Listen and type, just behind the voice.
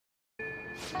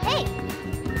Hey!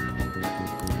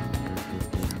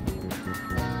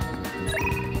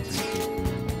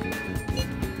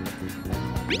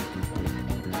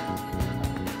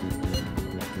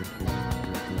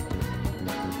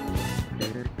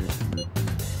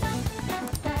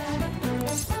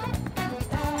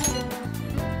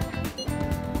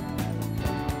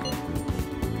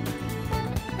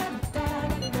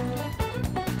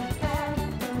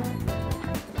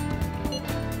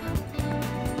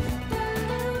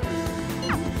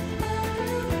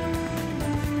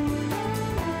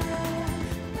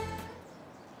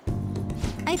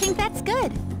 I think that's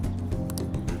good.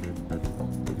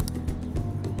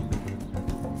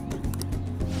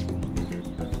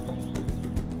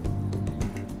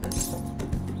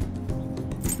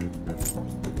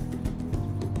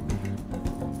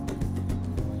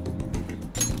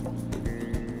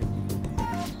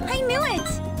 I knew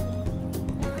it!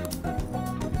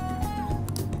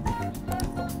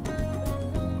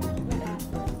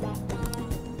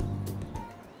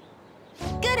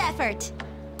 Good effort!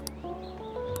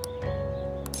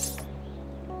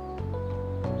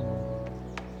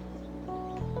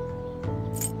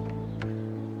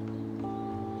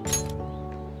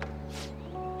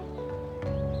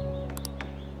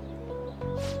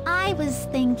 I was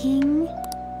thinking...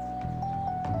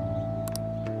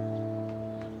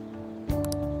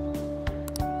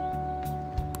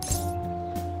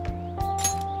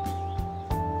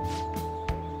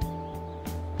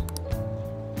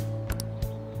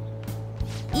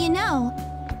 You know...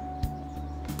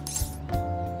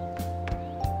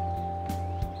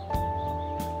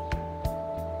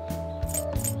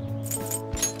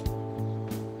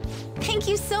 Thank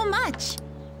you so much!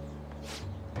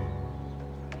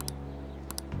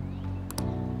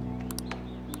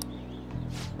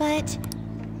 But...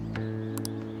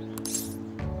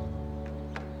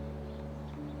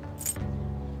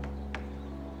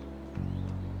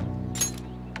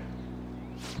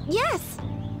 Yes!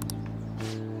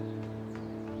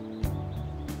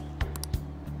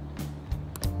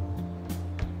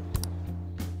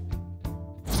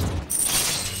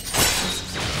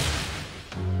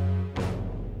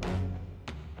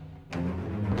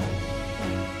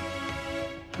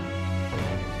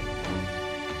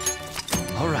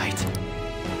 All right.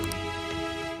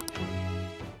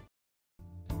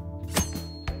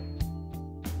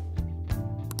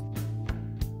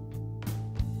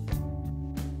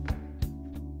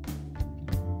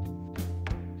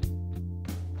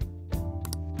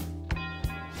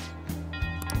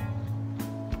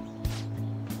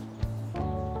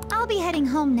 I'll be heading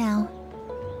home now.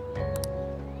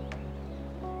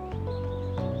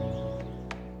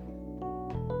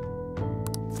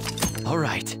 All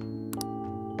right.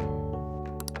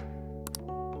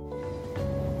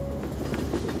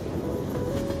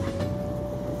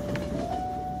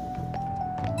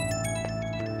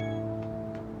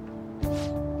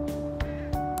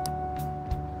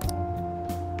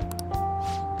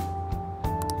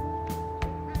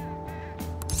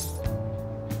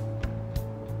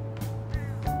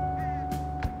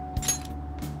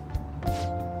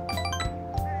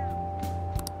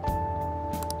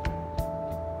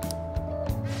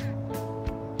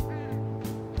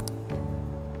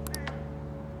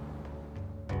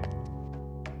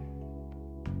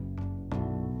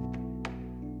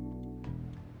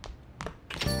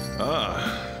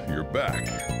 Ah, you're back.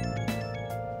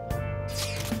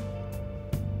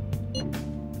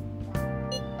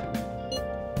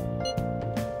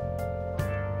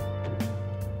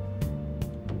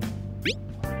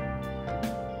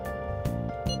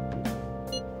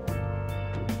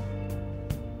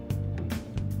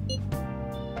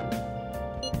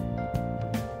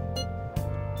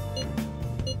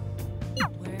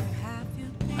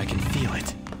 I can feel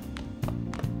it.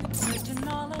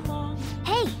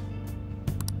 Hey!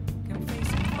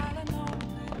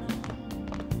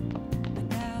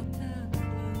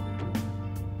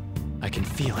 I can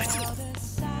feel it.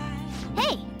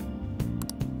 Hey!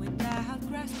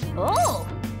 Oh!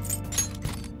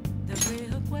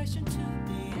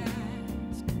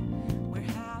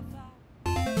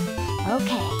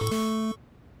 Okay.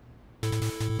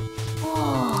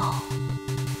 Oh!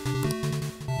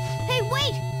 Hey,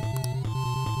 wait!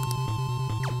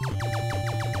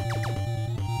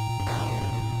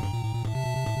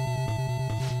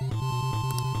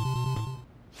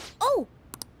 Oh!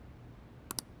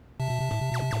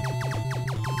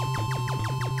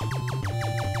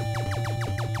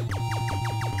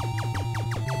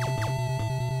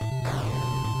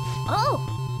 Oh!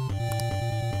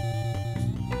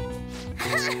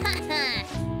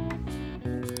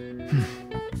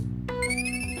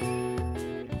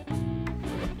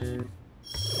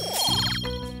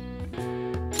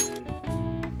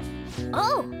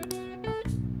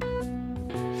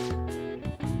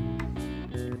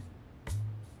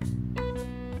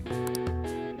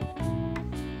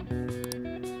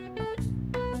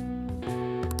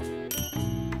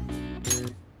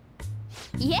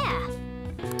 Yeah.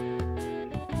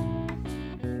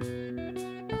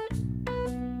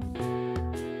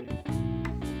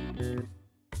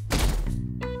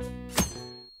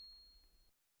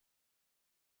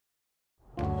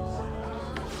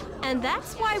 And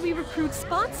that's why we recruit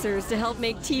sponsors to help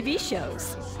make TV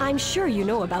shows. I'm sure you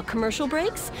know about commercial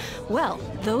breaks. Well,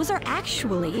 those are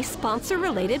actually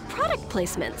sponsor-related product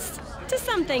placements. To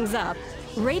sum things up,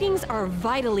 ratings are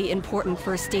vitally important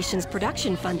for a station's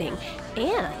production funding,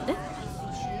 and...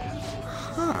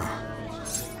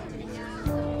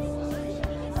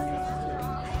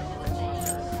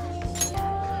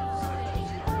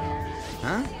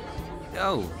 Huh?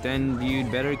 Oh, then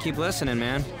you'd better keep listening,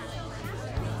 man.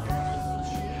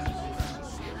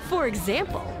 For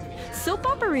example, soap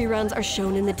opera reruns are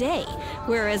shown in the day,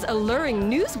 whereas alluring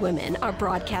newswomen are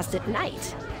broadcast at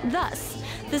night. Thus,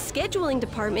 the scheduling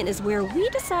department is where we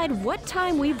decide what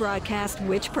time we broadcast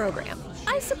which program.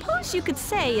 I suppose you could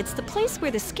say it's the place where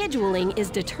the scheduling is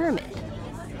determined.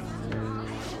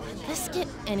 Could this get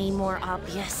any more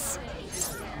obvious?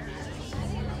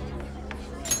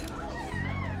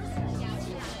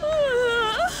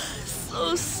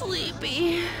 So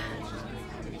sleepy.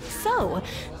 So,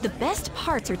 the best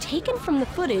parts are taken from the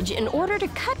footage in order to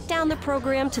cut down the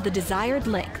program to the desired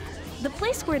length. The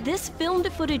place where this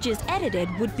filmed footage is edited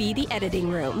would be the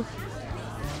editing room.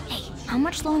 Hey, how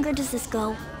much longer does this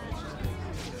go?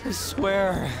 I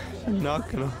swear, I'm not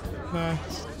gonna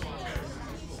last.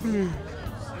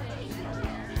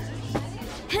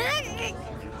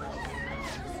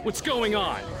 What's going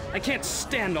on? I can't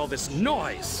stand all this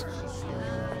noise.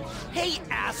 Hey,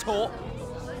 asshole!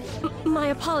 My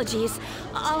apologies.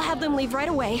 I'll have them leave right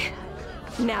away.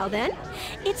 Now then,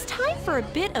 it's time for a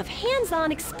bit of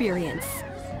hands-on experience.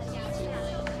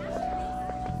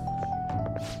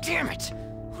 Damn it!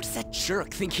 Who does that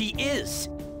jerk think he is?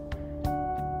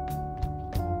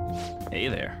 Hey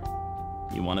there.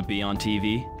 You want to be on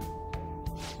TV?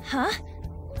 Huh?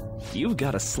 You've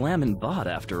got a slammin' bod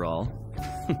after all.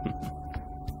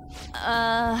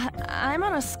 I'm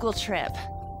on a school trip.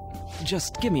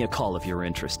 Just give me a call if you're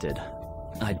interested.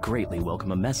 I'd greatly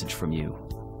welcome a message from you,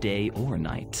 day or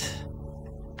night.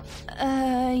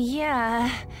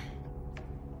 Yeah.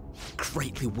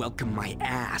 Greatly welcome my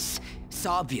ass. It's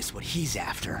obvious what he's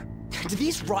after. Do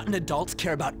these rotten adults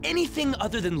care about anything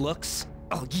other than looks?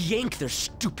 I'll yank their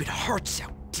stupid hearts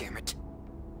out, damn it.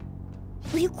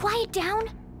 Will you quiet down?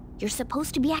 You're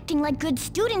supposed to be acting like good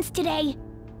students today.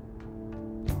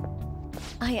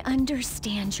 I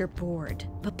understand you're bored,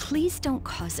 but please don't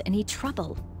cause any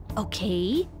trouble,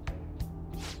 okay?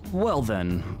 Well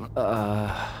then,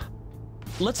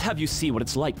 let's have you see what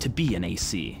it's like to be an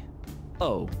AC.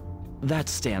 Oh, that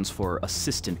stands for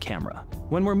assistant camera.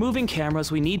 When we're moving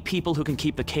cameras, we need people who can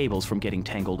keep the cables from getting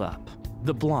tangled up.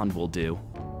 The blonde will do.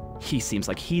 He seems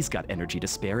like he's got energy to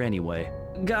spare anyway.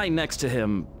 Guy next to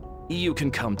him, you can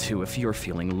come too if you're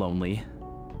feeling lonely.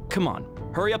 Come on,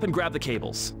 hurry up and grab the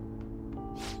cables.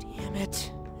 Damn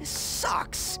it. This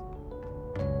sucks.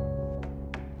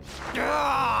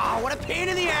 Ah, what a pain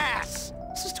in the ass!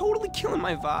 This is totally killing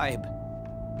my vibe.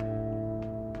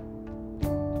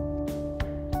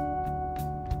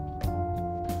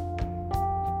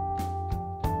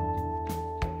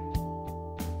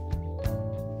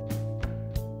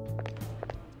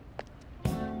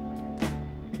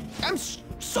 I'm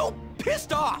so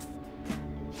pissed off!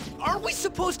 Aren't we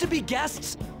supposed to be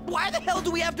guests? Why the hell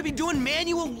do we have to be doing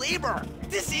manual labor?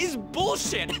 This is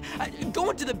bullshit!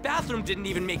 Going to the bathroom didn't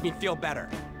even make me feel better.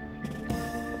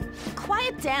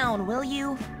 Quiet down, will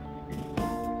you?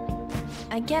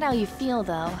 I get how you feel,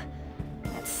 though.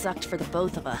 That sucked for the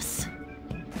both of us.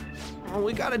 Oh,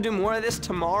 we gotta do more of this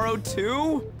tomorrow,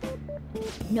 too?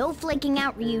 No flaking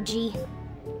out, Ryuji.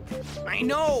 I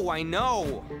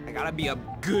know. I gotta be a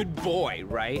good boy,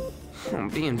 right?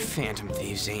 Being Phantom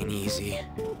Thieves ain't easy.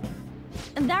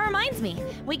 And that reminds me,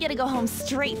 we get to go home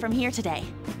straight from here today.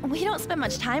 We don't spend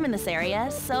much time in this area,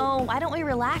 so why don't we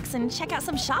relax and check out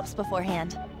some shops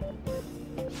beforehand?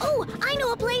 Oh, I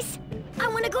know a place! I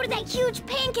want to go to that huge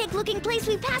pancake-looking place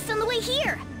we passed on the way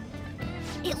here!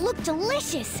 It looked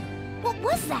delicious! What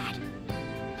was that?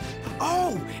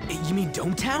 Oh, you mean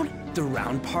Dometown? The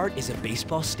round part is a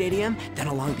baseball stadium, then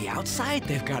along the outside,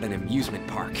 they've got an amusement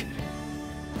park.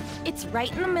 It's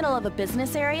right in the middle of a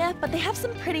business area, but they have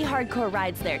some pretty hardcore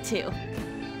rides there, too.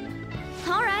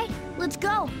 Alright, let's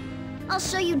go. I'll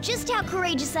show you just how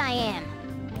courageous I am.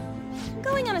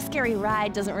 Going on a scary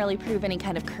ride doesn't really prove any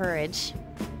kind of courage.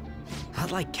 I'd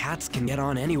like cats can get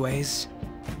on anyways.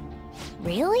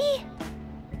 Really?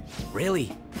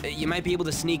 Really? You might be able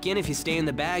to sneak in if you stay in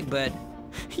the bag, but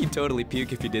you'd totally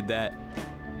puke if you did that.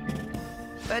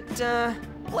 But,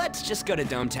 let's just go to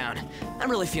Dometown.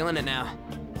 I'm really feeling it now.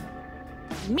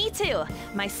 Me too.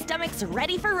 My stomach's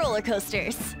ready for roller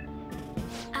coasters.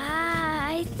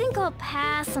 I think I'll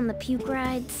pass on the puke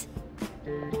rides.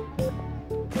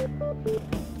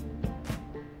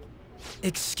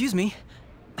 Excuse me.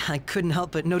 I couldn't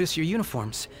help but notice your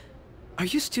uniforms. Are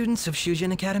you students of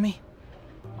Shujin Academy?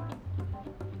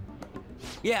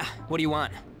 Yeah, what do you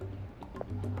want?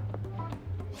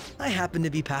 I happened to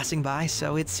be passing by,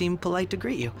 so it seemed polite to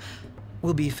greet you.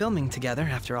 We'll be filming together,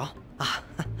 after all. Ah,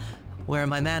 where are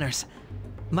my manners?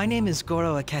 My name is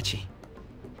Goro Akechi.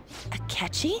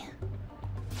 Akechi?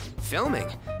 Filming?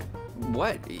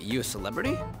 What, you a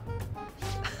celebrity?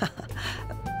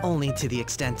 Only to the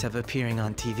extent of appearing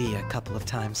on TV a couple of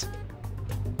times.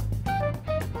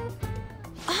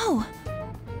 Oh!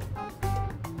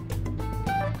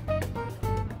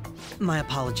 My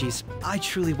apologies. I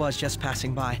truly was just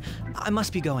passing by. I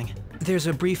must be going. There's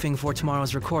a briefing for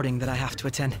tomorrow's recording that I have to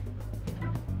attend.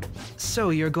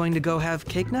 So you're going to go have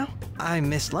cake now? I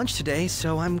missed lunch today,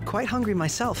 so I'm quite hungry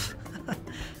myself.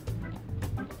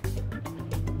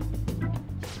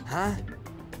 Huh?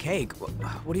 Cake?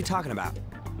 What are you talking about?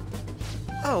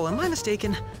 Oh, am I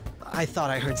mistaken? I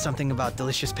thought I heard something about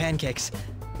delicious pancakes.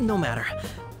 No matter.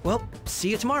 Well,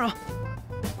 see you tomorrow.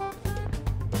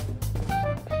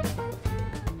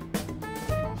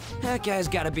 That guy's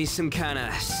gotta be some kind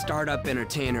of startup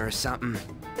entertainer or something.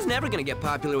 He's never gonna get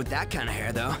popular with that kind of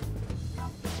hair, though.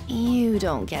 You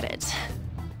don't get it.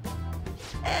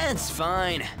 It's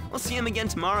fine. We'll see him again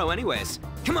tomorrow anyways.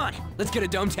 Come on, let's go to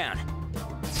Dometown.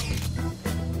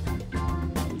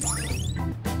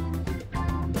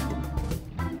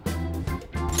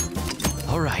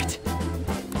 All right.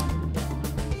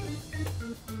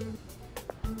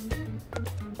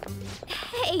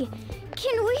 Hey,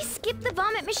 can we skip the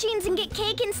vomit machines and get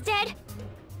cake instead?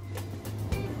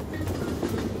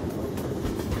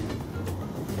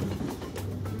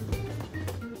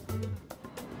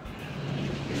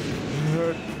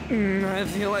 I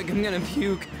feel like I'm gonna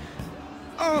puke.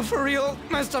 Oh, for real?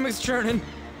 My stomach's churning.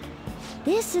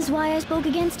 This is why I spoke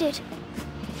against it.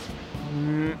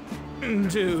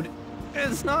 Dude,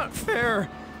 it's not fair.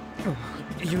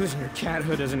 Using your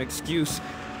cathood as an excuse.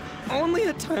 Only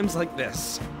at times like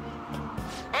this.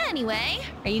 Anyway,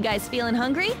 are you guys feeling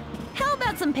hungry? How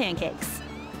about some pancakes?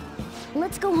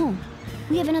 Let's go home.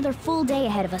 We have another full day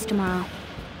ahead of us tomorrow.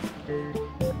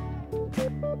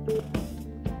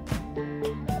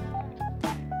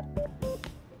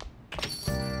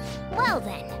 Well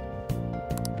then.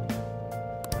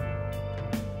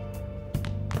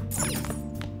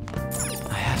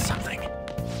 I have something.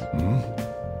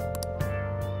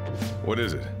 What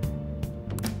is it?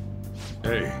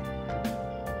 Hey.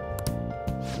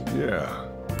 Yeah.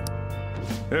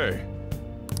 Hey.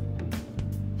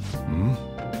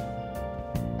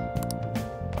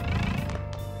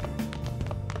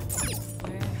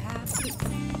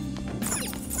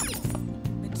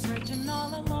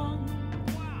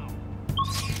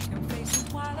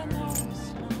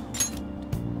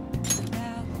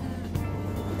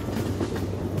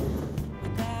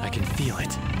 I can feel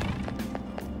it.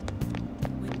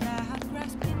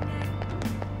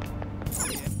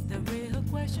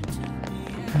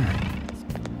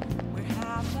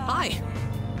 Hi.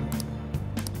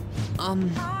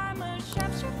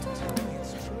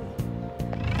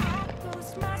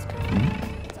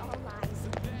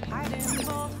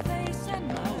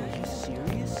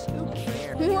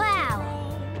 Wow.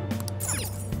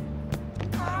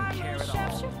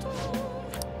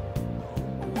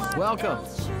 Welcome.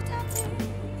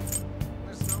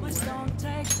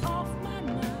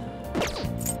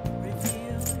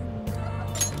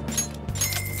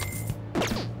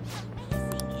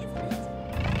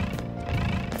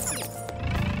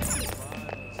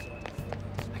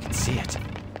 I can see it.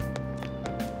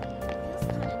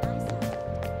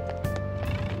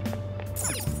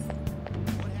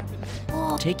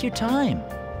 Take your time.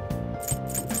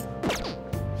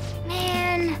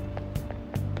 Man.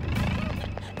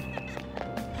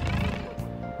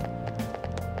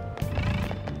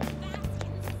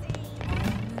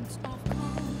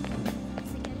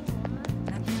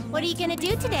 What are you gonna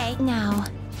do today? Now,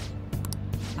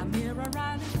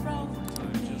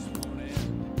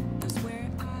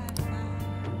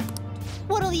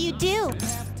 What'll you do?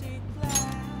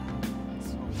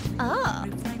 oh,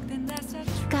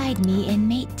 Guide me,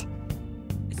 inmate.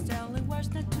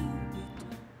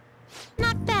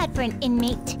 Not bad for an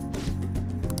inmate.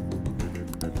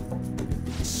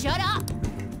 Shut up!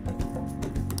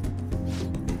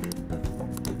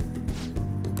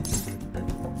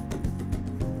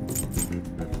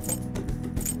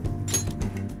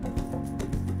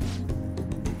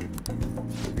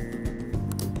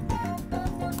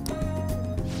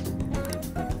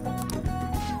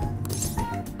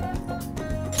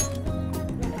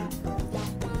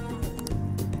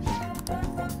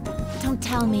 Don't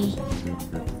tell me.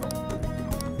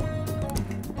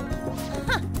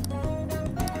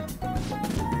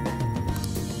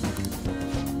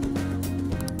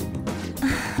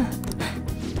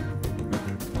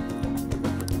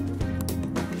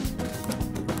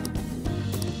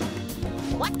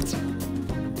 What?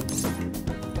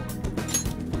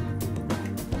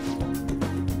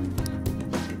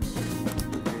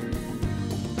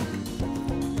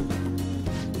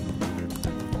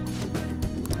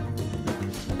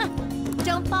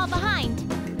 Don't fall behind.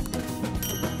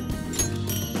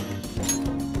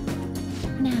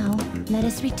 Now, let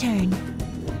us return.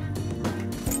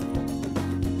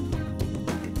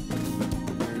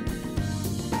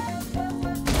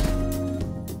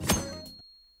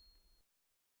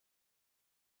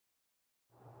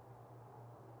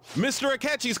 Mr.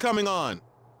 Akechi's coming on!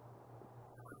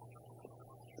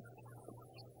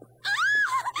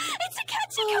 It's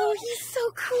Akechi! Oh, he's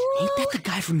so cool! Ain't that the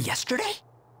guy from yesterday?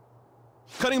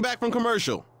 Cutting back from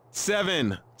commercial.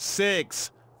 7,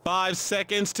 6, 5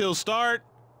 seconds till start.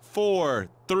 4,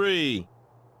 3.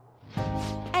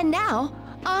 And now,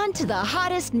 on to the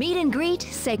hottest meet and greet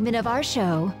segment of our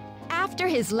show. After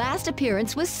his last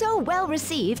appearance was so well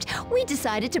received, we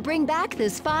decided to bring back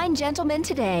this fine gentleman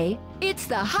today. It's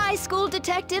the high school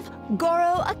detective,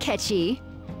 Goro Akechi.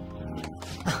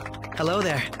 Hello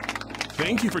there.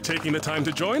 Thank you for taking the time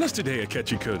to join us today,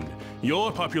 Akechi-kun.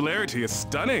 Your popularity is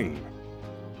stunning.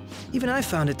 Even I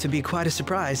found it to be quite a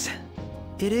surprise.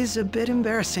 It is a bit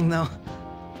embarrassing, though.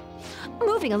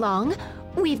 Moving along,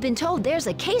 we've been told there's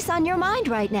a case on your mind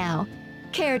right now.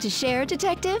 Care to share,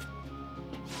 Detective?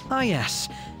 Ah, yes.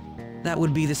 That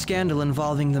would be the scandal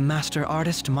involving the master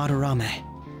artist Madarame.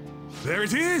 There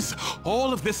it is!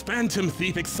 All of this Phantom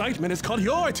Thief excitement has caught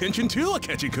your attention too,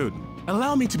 Akechi-kun.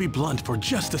 Allow me to be blunt for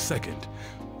just a second.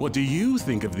 What do you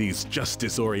think of these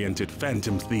justice-oriented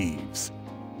Phantom Thieves?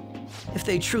 If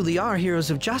they truly are heroes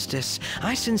of justice,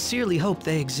 I sincerely hope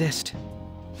they exist.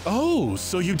 Oh,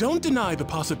 so you don't deny the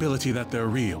possibility that they're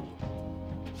real?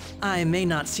 I may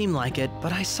not seem like it,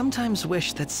 but I sometimes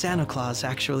wish that Santa Claus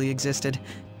actually existed.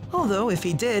 Although, if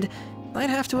he did, I'd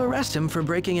have to arrest him for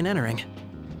breaking and entering.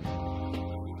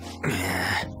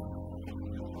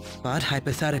 But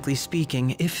hypothetically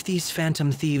speaking, if these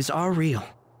Phantom Thieves are real,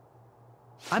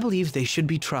 I believe they should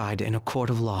be tried in a court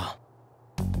of law.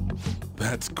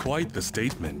 That's quite the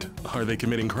statement. Are they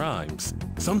committing crimes?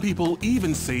 Some people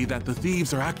even say that the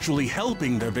thieves are actually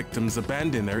helping their victims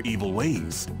abandon their evil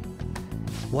ways.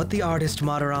 What the artist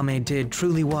Madarame did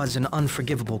truly was an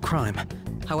unforgivable crime.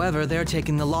 However, they're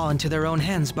taking the law into their own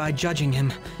hands by judging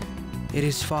him. It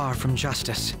is far from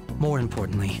justice. More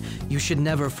importantly, you should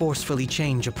never forcefully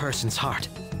change a person's heart.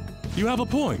 You have a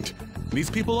point. These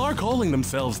people are calling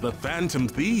themselves the Phantom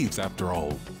Thieves, after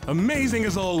all. Amazing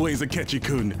as always,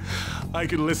 Akechi-kun. I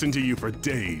could listen to you for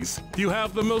days. You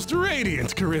have the most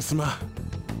radiant charisma.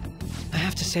 I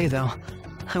have to say, though,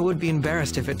 I would be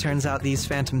embarrassed if it turns out these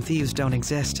Phantom Thieves don't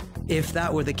exist. If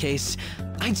that were the case,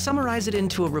 I'd summarize it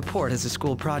into a report as a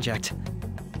school project.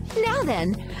 Now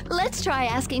then, let's try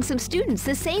asking some students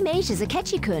the same age as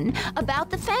Akechi-kun about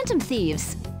the Phantom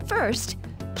Thieves. First,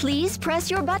 please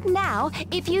press your button now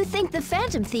if you think the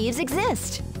Phantom Thieves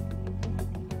exist.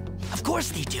 Of course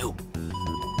they do.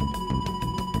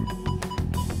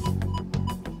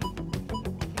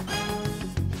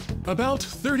 About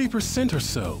 30% or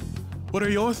so. What are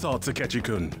your thoughts,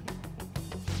 Akechi-kun?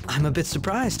 I'm a bit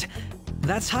surprised.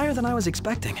 That's higher than I was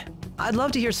expecting. I'd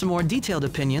love to hear some more detailed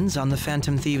opinions on the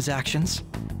Phantom Thieves' actions.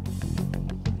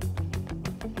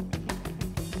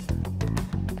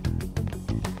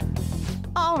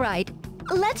 All right,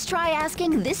 let's try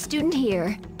asking this student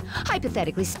here.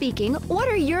 Hypothetically speaking, what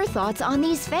are your thoughts on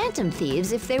these Phantom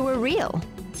Thieves if they were real?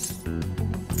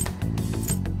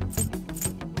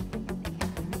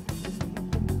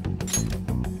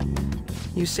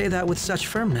 You say that with such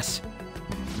firmness.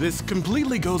 This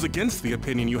completely goes against the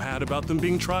opinion you had about them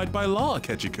being tried by law,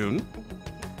 Akechi-kun.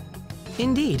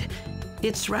 Indeed.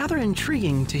 It's rather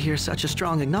intriguing to hear such a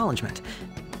strong acknowledgement.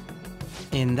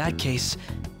 In that case,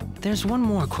 there's one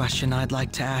more question I'd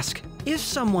like to ask. If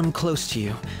someone close to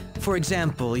you, for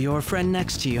example, your friend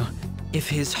next to you, if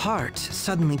his heart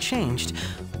suddenly changed,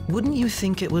 wouldn't you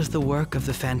think it was the work of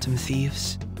the Phantom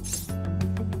Thieves?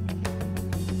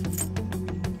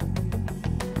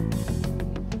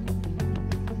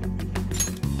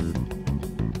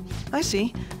 I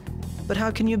see. But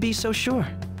how can you be so sure?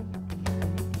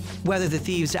 Whether the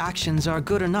thieves' actions are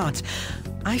good or not,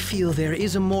 I feel there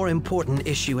is a more important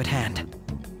issue at hand.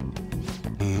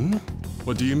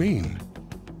 What do you mean?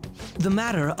 The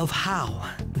matter of how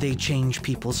they change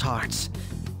people's hearts.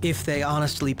 If they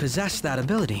honestly possess that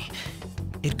ability,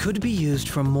 It could be used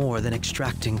for more than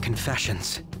extracting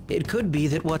confessions. It could be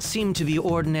that what seem to be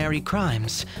ordinary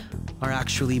crimes are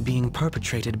actually being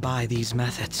perpetrated by these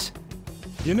methods.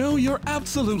 You know, you're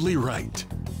absolutely right.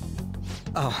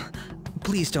 Oh,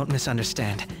 please don't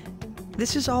misunderstand.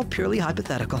 This is all purely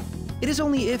hypothetical. It is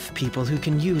only if people who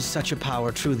can use such a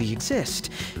power truly exist.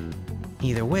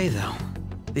 Either way, though,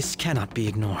 this cannot be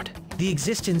ignored. The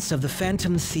existence of the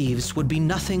Phantom Thieves would be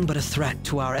nothing but a threat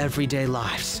to our everyday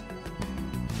lives.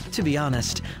 To be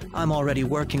honest, I'm already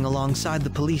working alongside the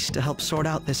police to help sort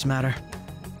out this matter.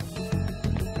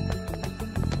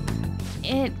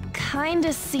 It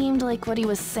kinda seemed like what he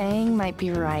was saying might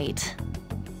be right.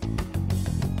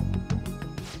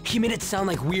 He made it sound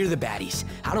like we're the baddies.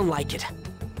 I don't like it.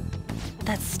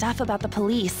 That stuff about the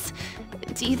police,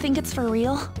 do you think it's for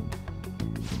real?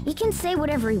 He can say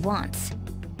whatever he wants.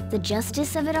 The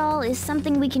justice of it all is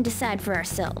something we can decide for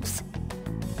ourselves.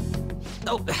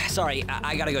 Oh, sorry,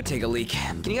 I gotta go take a leak.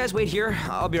 Can you guys wait here?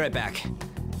 I'll be right back.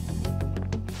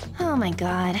 Oh my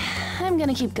god. I'm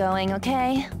gonna keep going,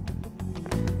 okay?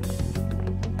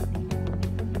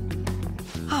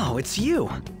 Oh, it's you.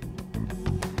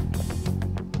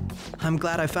 I'm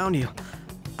glad I found you.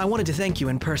 I wanted to thank you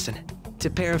in person. To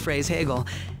paraphrase Hegel,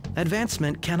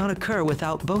 advancement cannot occur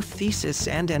without both thesis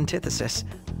and antithesis.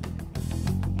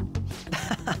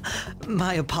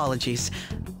 My apologies.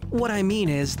 What I mean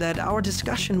is that our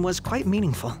discussion was quite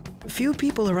meaningful. Few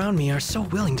people around me are so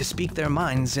willing to speak their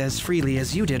minds as freely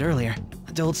as you did earlier.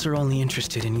 Adults are only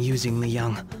interested in using the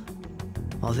young,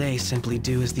 while they simply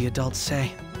do as the adults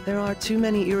say. There are too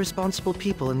many irresponsible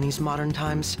people in these modern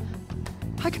times.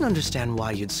 I can understand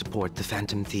why you'd support the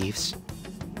Phantom Thieves.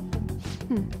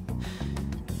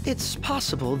 It's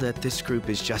possible that this group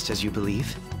is just as you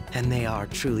believe, and they are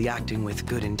truly acting with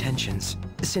good intentions.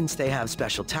 Since they have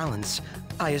special talents,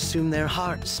 I assume their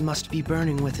hearts must be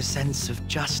burning with a sense of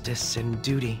justice and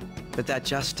duty. But that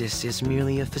justice is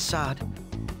merely a facade,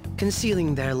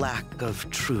 concealing their lack of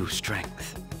true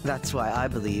strength. That's why I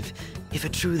believe if a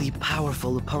truly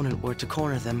powerful opponent were to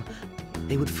corner them,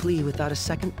 they would flee without a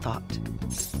second thought.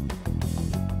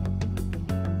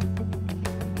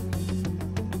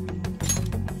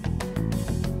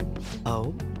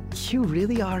 Oh, you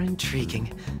really are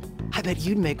intriguing. I bet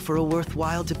you'd make for a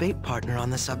worthwhile debate partner on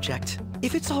the subject.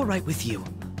 If it's all right with you,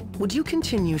 would you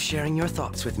continue sharing your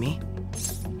thoughts with me?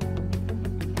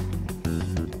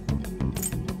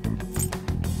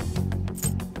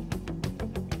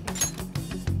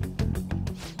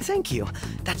 Thank you.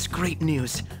 That's great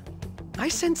news. I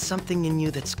sense something in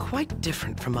you that's quite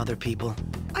different from other people.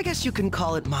 I guess you can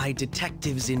call it my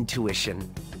detective's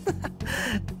intuition.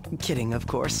 Kidding, of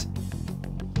course.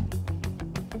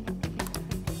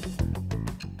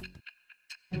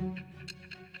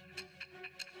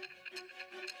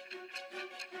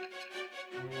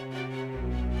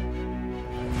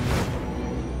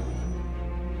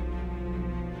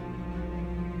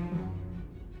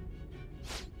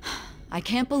 I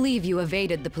can't believe you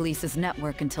evaded the police's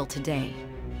network until today.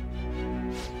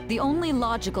 The only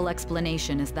logical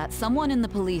explanation is that someone in the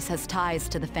police has ties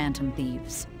to the Phantom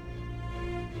Thieves.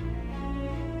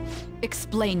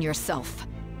 Explain yourself.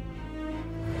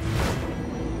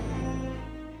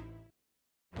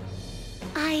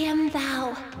 I am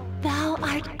thou. Thou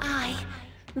art I.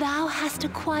 Thou hast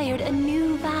acquired a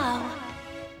new vow.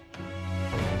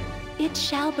 It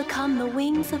shall become the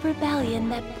wings of rebellion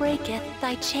that breaketh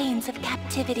thy chains of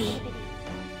captivity.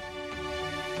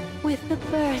 With the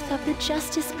birth of the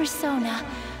Justice Persona,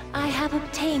 I have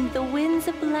obtained the winds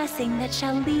of blessing that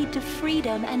shall lead to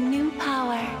freedom and new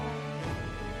power.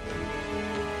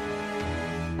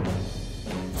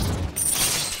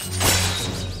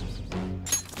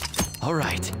 All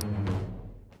right.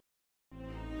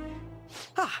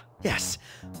 Ah, yes.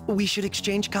 We should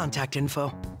exchange contact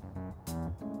info.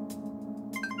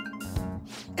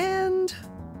 And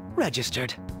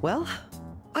registered. Well,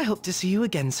 I hope to see you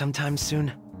again sometime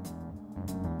soon.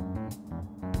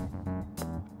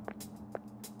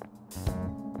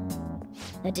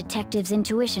 The detective's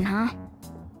intuition, huh?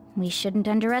 We shouldn't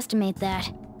underestimate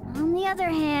that. On the other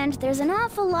hand, there's an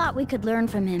awful lot we could learn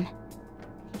from him.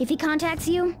 If he contacts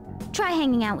you, try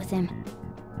hanging out with him.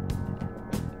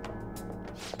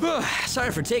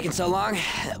 Sorry for taking so long.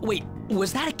 Wait,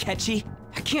 was that a catchy?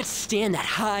 I can't stand that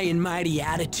high and mighty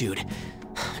attitude.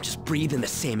 Just breathing the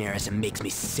same air as him makes me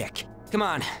sick. Come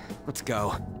on, let's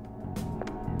go.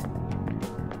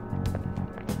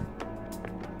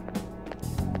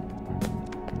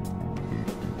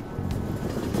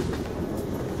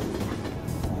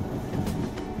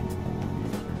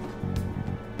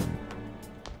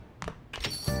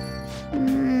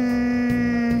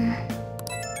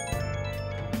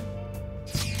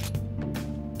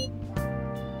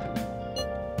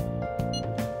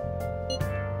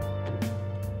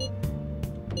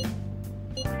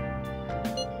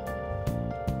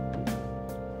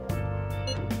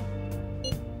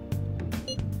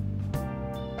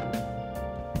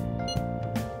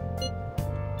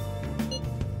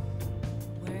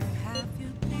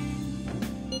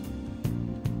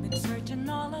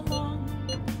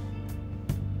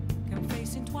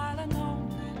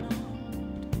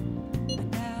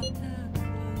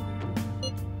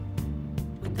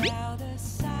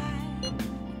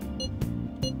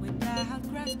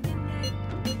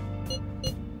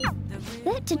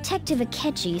 That Detective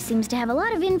Akechi seems to have a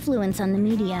lot of influence on the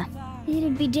media.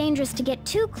 It'd be dangerous to get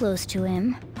too close to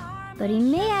him, but he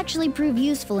may actually prove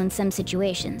useful in some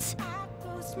situations.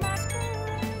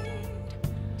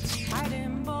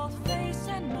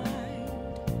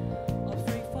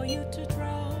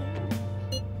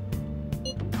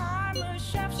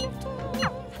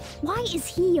 Why is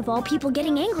he, of all people,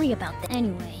 getting angry about that?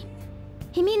 Anyway,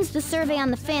 he means the survey on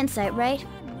the fan site, right?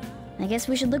 I guess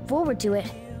we should look forward to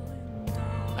it.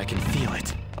 I can feel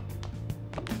it.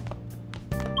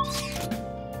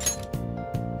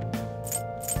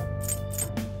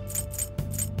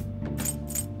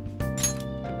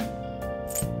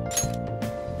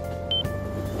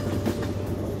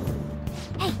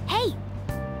 Hey, hey!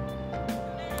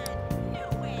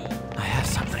 I have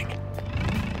something.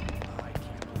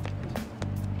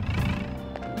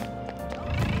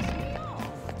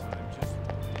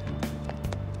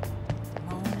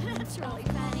 That's really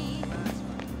funny.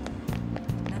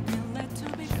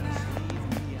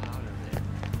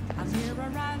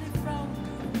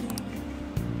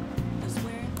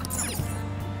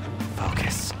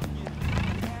 Focus.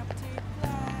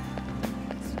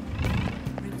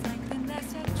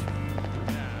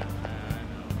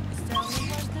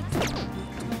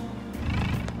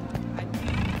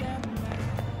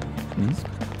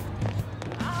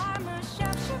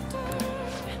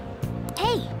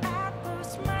 Hey!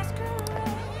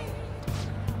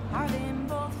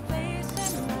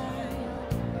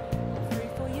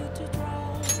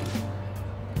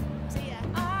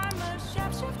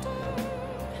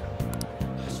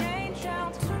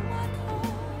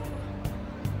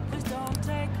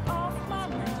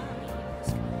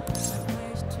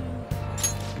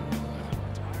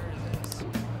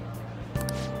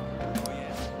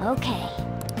 Okay.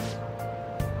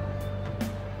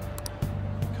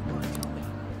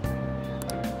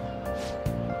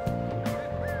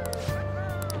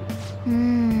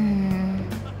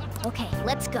 Okay,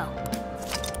 let's go.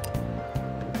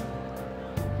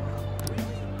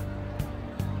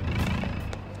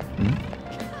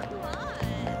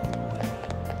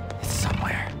 It's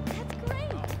somewhere. That's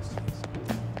great.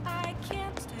 I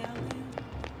can't tell you.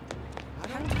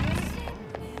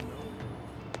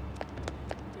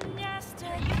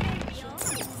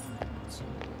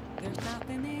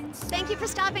 Thank you for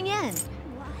stopping in.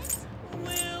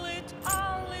 Will it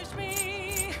always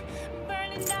be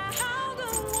burning down the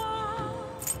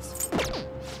walls?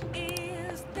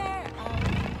 Is there a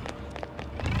way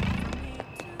for me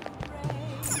to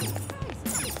break?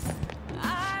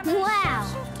 Wow!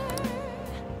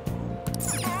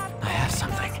 I have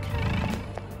something.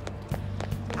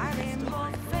 I'm in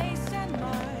both face and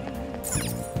mind.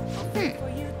 For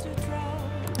you to draw.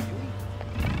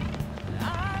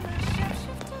 I'm a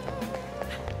shapeshifter.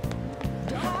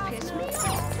 Don't piss me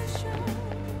off.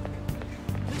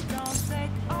 Please don't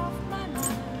take off my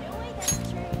mind.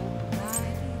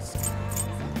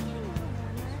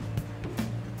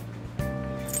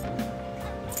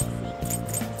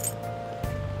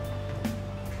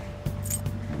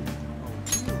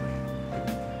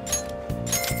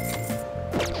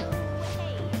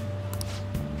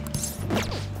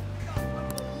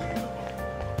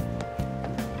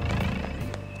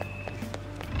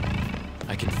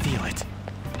 I can feel it.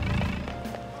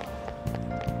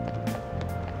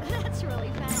 That's really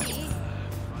funny.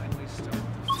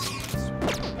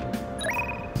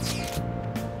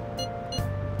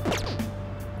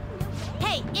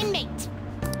 Hey, inmate!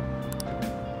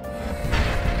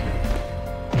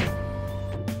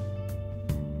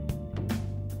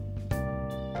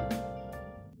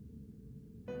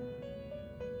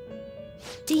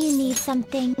 Do you need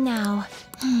something now?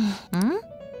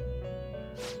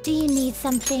 Do you need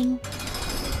something?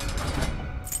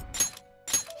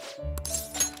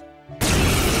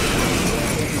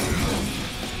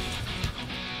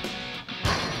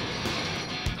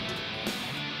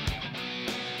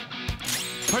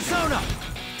 Persona!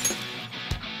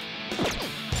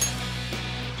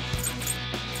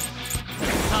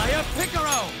 Taya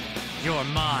Picaro! You're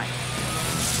mine.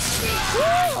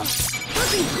 Cool!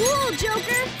 Looking cool,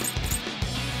 Joker!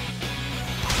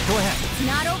 Go ahead. It's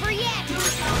not over yet!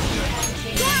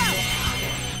 Go!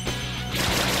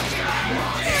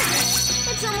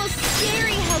 It's almost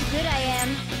scary how good I am.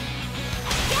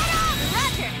 Get up,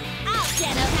 Roger! I'll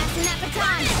stand up passing that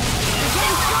baton! We're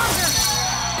getting stronger!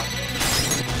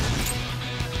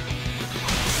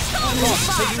 Boss,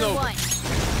 taking over. One.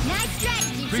 Nice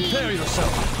strategy, Prepare team.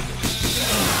 yourself.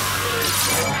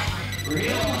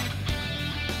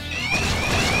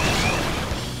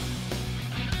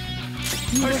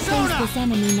 You will face this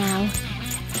enemy now.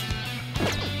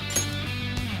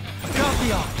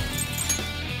 Copy on.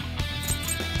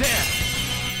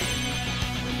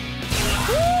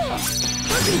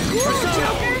 Looking cool,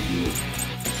 Joker!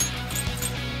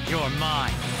 You're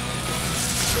mine.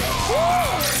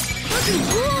 Looking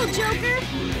cool, Joker!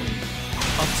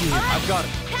 Up to you. I've got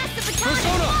it. Pass the baton and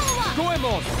follow up!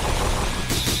 Goemon!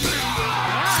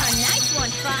 Ah, nice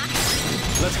one, Fox!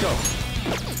 Let's go.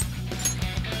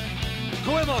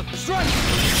 Goemon, strike!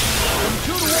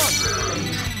 2 to 1.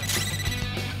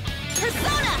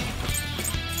 Persona!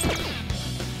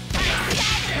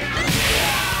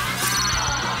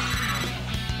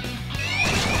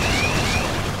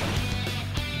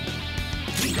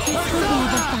 This will be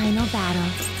the final battle.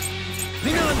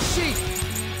 Leon Sheep!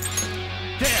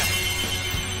 There!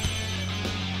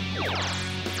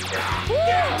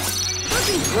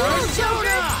 Looking cool,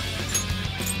 Joker!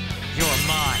 You're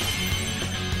mine.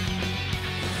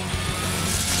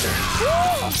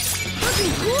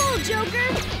 Looking cool, Joker!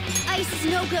 Ice is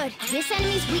no good. This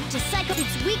enemy's weak to psycho.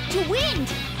 It's weak to wind.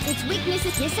 Its weakness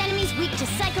is this enemy's weak to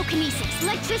psychokinesis.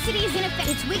 Electricity is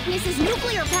ineffective. Its weakness is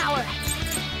nuclear power.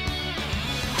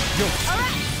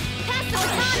 Alright, pass the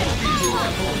baton and follow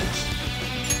up!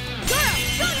 Girl,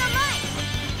 show your might!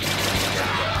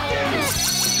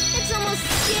 It's almost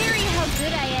scary how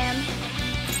good I am.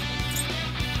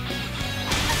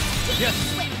 Yes!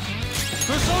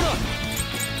 Persona!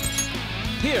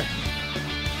 Here!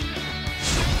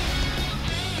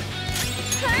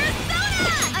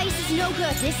 Persona! Ice is no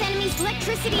good. This enemy's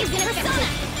electricity is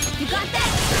ineffective. You got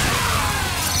that?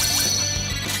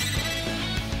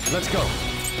 Let's go.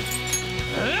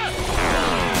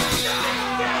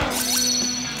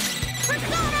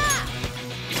 Persona!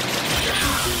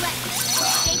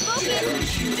 Stay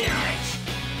focused!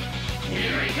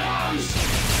 Here he comes!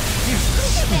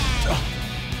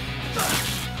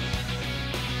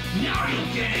 Now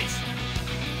you'll get it!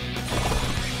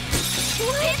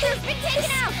 Panther's been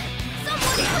taken out!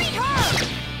 Someone treat her!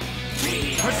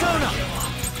 Persona!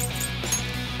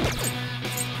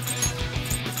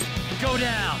 Go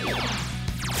down!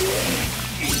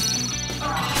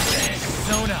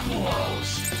 Persona!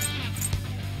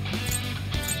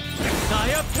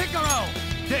 Saya Picaro!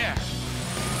 There!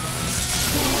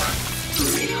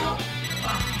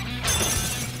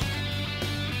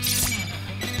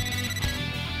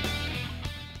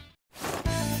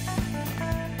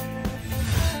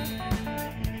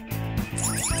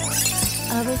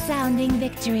 A resounding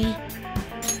victory.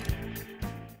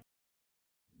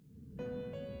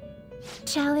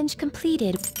 Challenge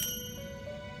completed.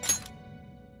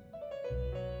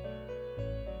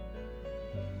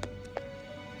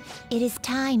 It is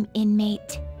time,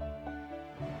 inmate.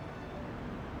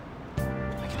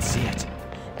 I can see it.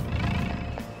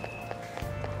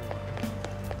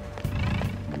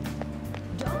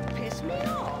 Don't piss me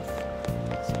off.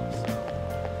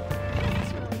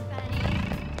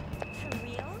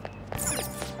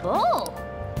 Oh!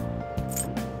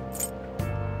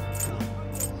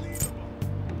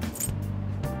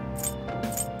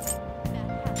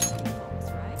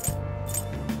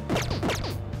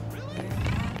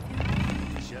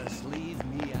 Just leave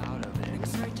me out of it.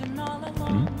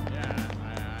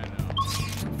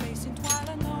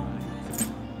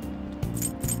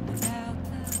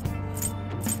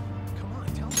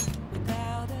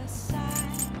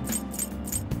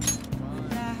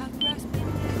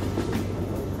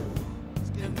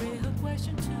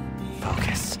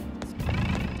 Focus.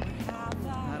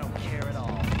 I don't care at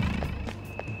all.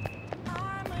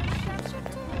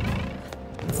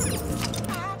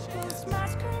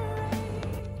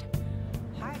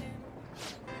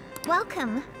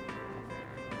 Welcome.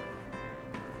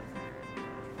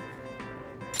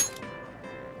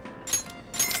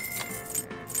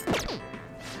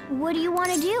 What do you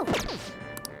want to do?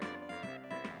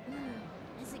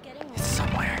 Is it getting It's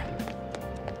somewhere.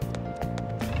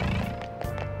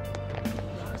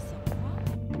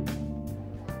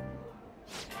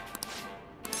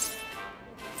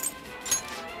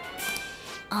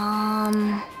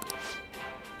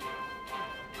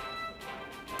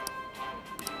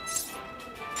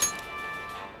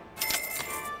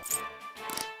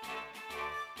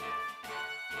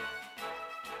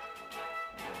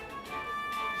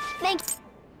 Thanks.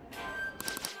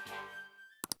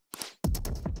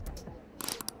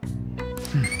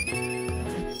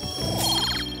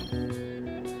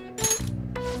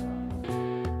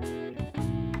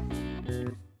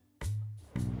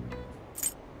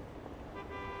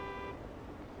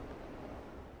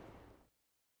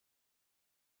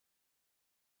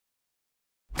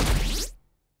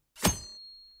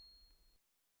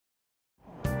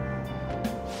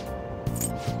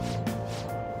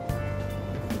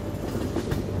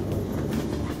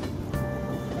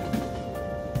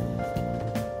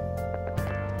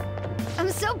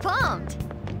 so pumped!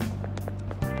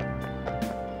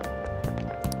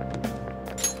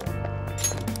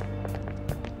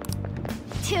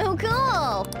 Too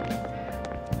cool!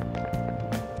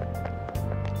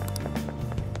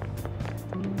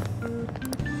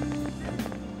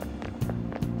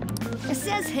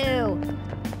 Says who?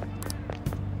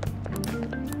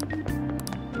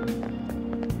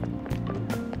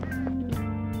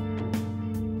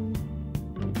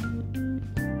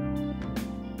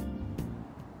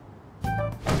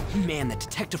 Man, that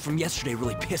detective from yesterday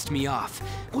really pissed me off.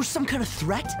 Was some kind of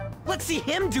threat? Let's see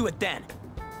him do it then!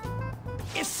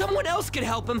 If someone else could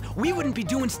help him, we wouldn't be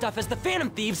doing stuff as the Phantom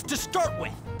Thieves to start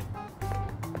with.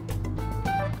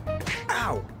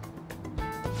 Ow!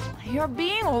 You're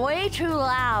being way too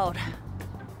loud.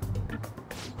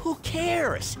 Who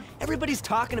cares? Everybody's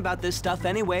talking about this stuff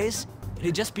anyways.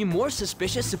 It'd just be more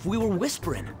suspicious if we were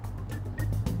whispering.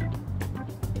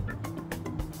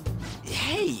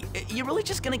 Hey, you really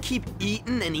just gonna keep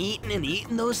eating and eating and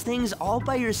eating those things all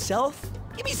by yourself?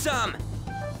 Give me some!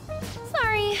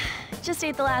 Sorry, just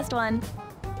ate the last one.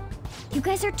 You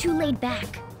guys are too laid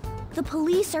back. The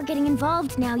police are getting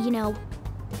involved now, you know.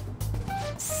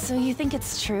 So you think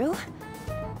it's true?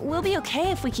 We'll be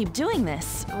okay if we keep doing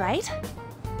this, right?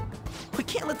 We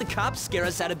can't let the cops scare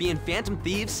us out of being Phantom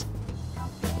Thieves.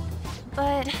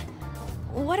 But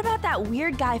what about that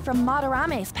weird guy from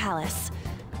Madarame's palace?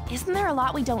 Isn't there a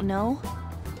lot we don't know?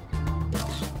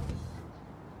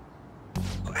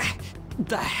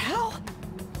 The hell?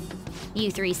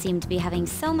 You three seem to be having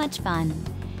so much fun.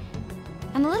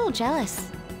 I'm a little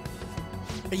jealous.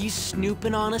 Are you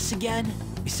snooping on us again?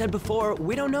 You said before,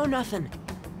 we don't know nothing.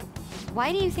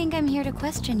 Why do you think I'm here to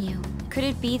question you? Could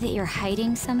it be that you're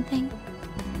hiding something?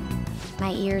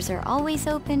 My ears are always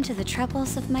open to the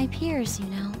troubles of my peers, you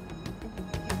know.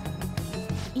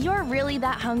 You're really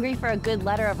that hungry for a good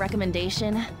letter of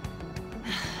recommendation?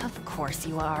 Of course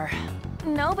you are.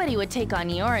 Nobody would take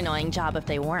on your annoying job if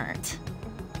they weren't.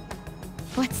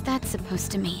 What's that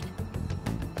supposed to mean?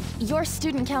 You're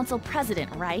student council president,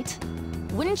 right?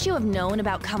 Wouldn't you have known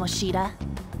about Kamoshida?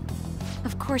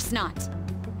 Of course not.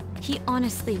 He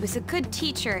honestly was a good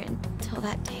teacher until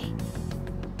that day.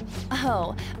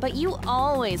 Oh, but you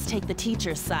always take the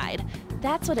teacher's side.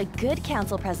 That's what a good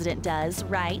council president does,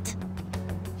 right?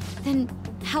 Then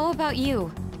how about you?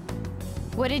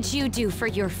 What did you do for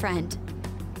your friend?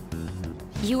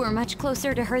 You were much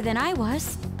closer to her than I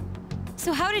was.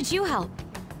 So how did you help?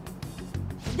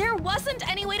 There wasn't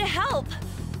any way to help.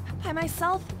 By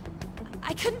myself,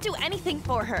 I couldn't do anything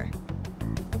for her.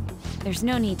 There's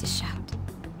no need to shout.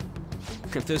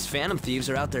 If those Phantom Thieves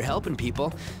are out there helping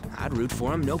people, I'd root for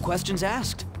them, no questions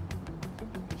asked.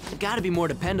 They've gotta be more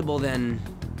dependable than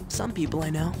some people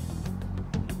I know.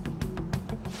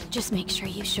 Just make sure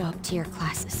you show up to your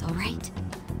classes, all right?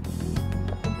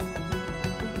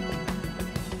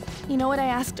 You know what I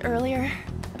asked earlier?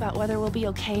 About whether we'll be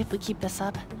okay if we keep this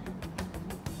up?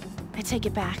 I take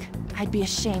it back. I'd be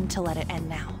ashamed to let it end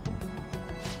now.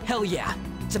 Hell yeah.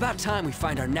 It's about time we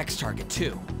find our next target,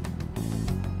 too.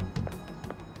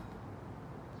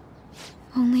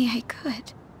 Only I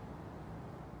could.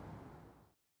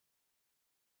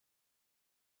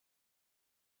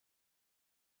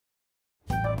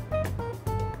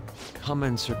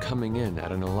 Comments are coming in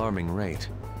at an alarming rate.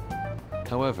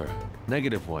 However,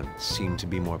 negative ones seem to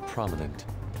be more prominent.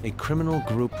 A criminal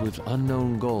group with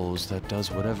unknown goals that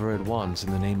does whatever it wants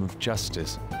in the name of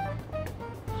justice.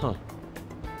 Huh.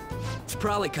 It's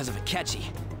probably because of Akechi.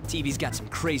 TV's got some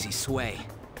crazy sway.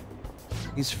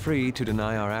 He's free to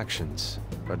deny our actions,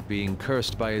 but being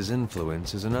cursed by his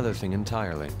influence is another thing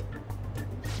entirely.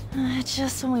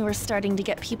 Just when we were starting to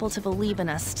get people to believe in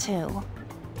us, too.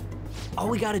 All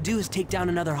we gotta do is take down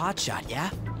another hotshot,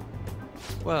 yeah?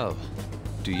 Well,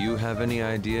 do you have any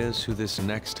ideas who this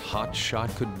next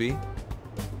hotshot could be?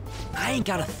 I ain't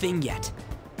got a thing yet.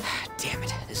 Damn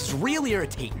it, this is real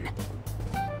irritating.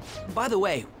 By the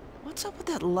way, what's up with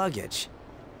that luggage?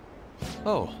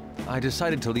 Oh, I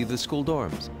decided to leave the school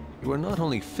dorms. You are not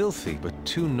only filthy, but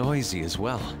too noisy as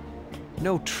well.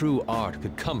 No true art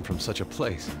could come from such a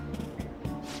place.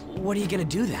 What are you gonna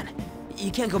do then?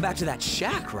 You can't go back to that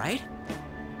shack, right?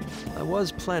 I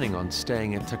was planning on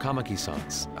staying at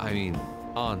Takamaki-san's,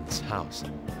 Ann's house.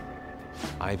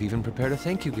 I've even prepared a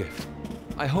thank you gift.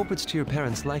 I hope it's to your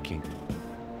parents' liking.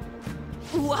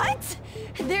 What?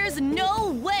 There's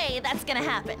no way that's gonna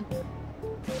happen.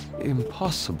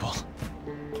 Impossible.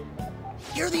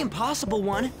 You're the impossible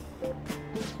one.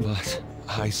 But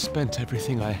I spent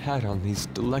everything I had on these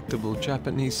delectable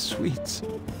Japanese sweets.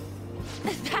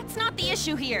 That's not the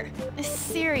issue here.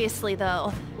 Seriously,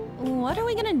 though, what are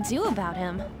we gonna do about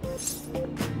him?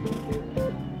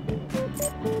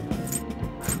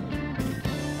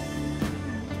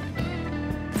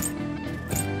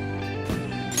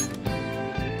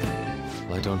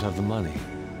 I don't have the money.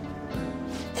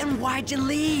 Then why'd you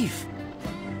leave?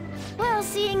 Well,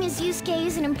 seeing as Yusuke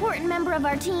is an important member of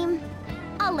our team,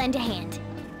 I'll lend a hand.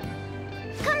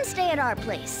 Come stay at our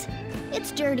place.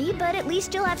 It's dirty, but at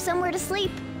least you'll have somewhere to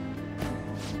sleep.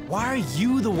 Why are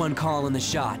you the one calling the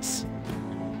shots?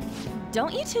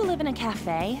 Don't you two live in a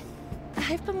cafe?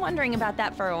 I've been wondering about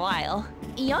that for a while.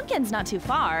 Yonken's not too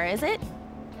far, is it?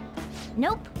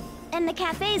 Nope. And the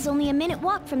cafe's only a minute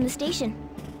walk from the station.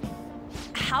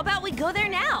 How about we go there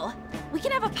now? We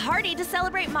can have a party to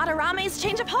celebrate Madarame's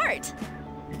change of heart.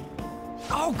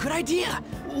 Oh, good idea.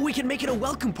 We can make it a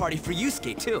welcome party for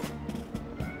Yusuke, too.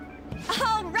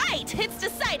 All right, it's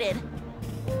decided.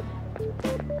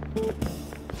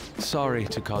 Sorry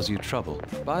to cause you trouble.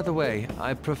 By the way,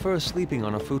 I prefer sleeping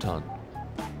on a futon.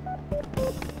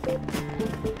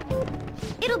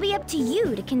 It'll be up to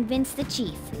you to convince the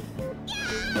chief.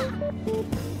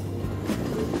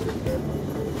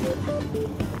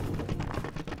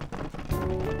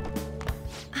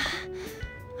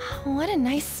 What a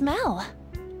nice smell.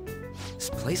 This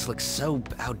place looks so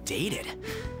outdated.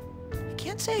 I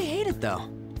can't say I hate it, though.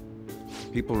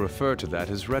 People refer to that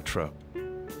as retro.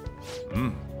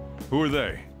 Who are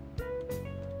they?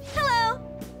 Hello.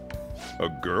 A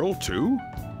girl, too?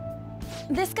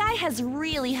 This guy has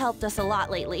really helped us a lot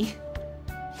lately.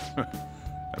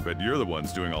 I bet you're the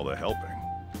ones doing all the helping.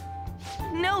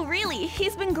 No, really,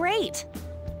 he's been great.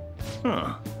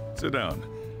 Huh. Sit down.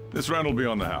 This round will be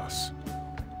on the house.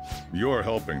 You're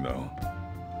helping, though.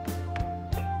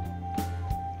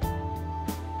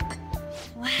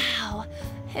 Wow,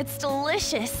 it's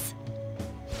delicious.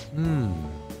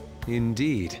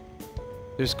 Indeed.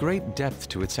 There's great depth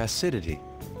to its acidity.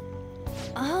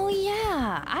 Oh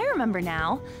yeah, I remember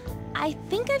now. I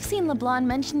think I've seen LeBlanc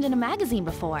mentioned in a magazine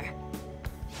before.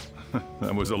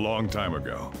 That was a long time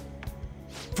ago.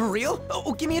 For real?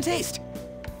 Oh, give me a taste.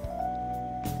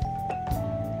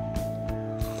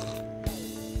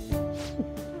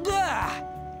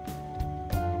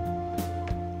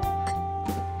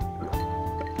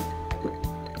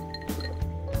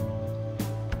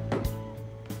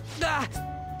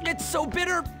 It's so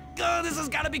bitter. This has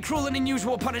got to be cruel and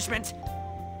unusual punishment.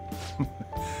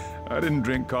 I didn't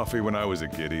drink coffee when I was a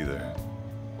kid either.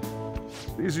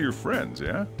 These are your friends,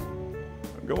 yeah?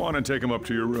 Go on and take them up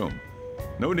to your room.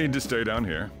 No need to stay down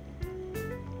here.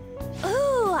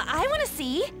 Ooh, I want to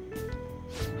see.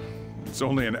 It's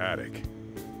only an attic.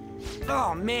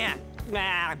 Oh, man.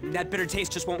 That bitter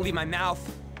taste just won't leave my mouth.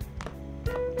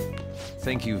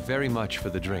 Thank you very much for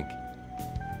the drink.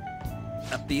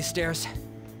 Up these stairs.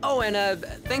 Oh, and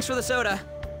thanks for the soda.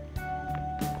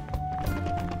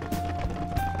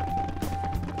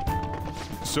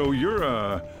 So you're,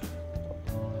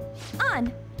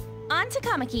 On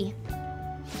Takamaki.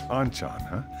 Anchan,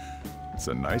 huh? It's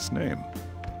a nice name.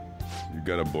 You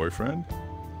got a boyfriend?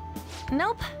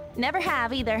 Nope, never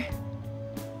have either.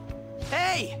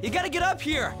 Hey, you gotta get up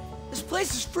here. This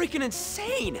place is freaking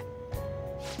insane.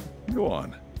 Go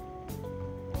on.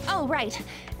 Oh, right.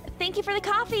 Thank you for the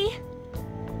coffee.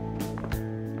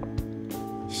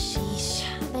 Sheesh,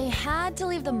 they had to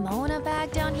leave the Mona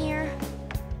bag down here.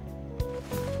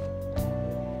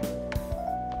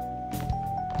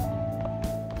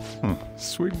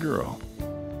 Sweet girl.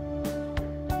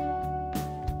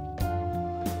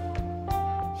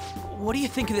 What do you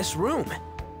think of this room?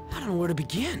 I don't know where to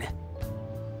begin.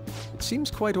 It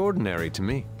seems quite ordinary to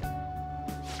me.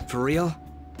 For real?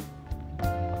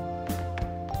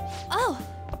 Oh!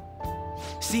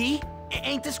 See?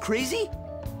 Ain't this crazy?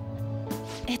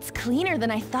 It's cleaner than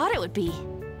I thought it would be.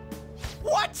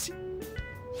 What?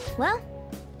 Well,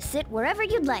 sit wherever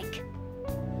you'd like.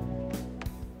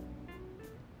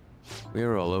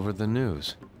 We're all over the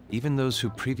news. Even those who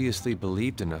previously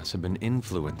believed in us have been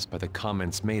influenced by the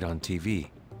comments made on TV.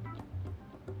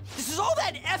 This is all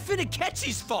that effing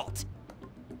Akechi's fault!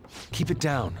 Keep it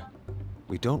down.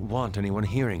 We don't want anyone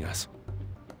hearing us.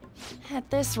 At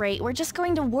this rate, we're just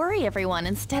going to worry everyone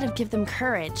instead of give them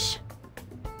courage.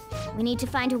 We need to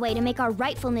find a way to make our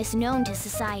rightfulness known to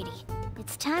society.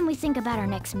 It's time we think about our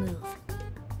next move.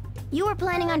 You were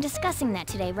planning on discussing that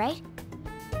today, right?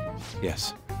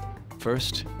 Yes.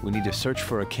 First, we need to search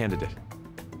for a candidate.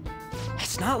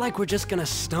 It's not like we're just gonna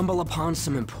stumble upon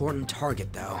some important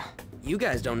target, though. You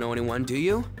guys don't know anyone, do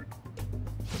you?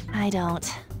 I don't.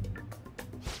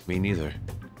 Me neither.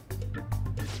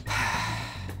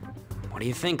 What do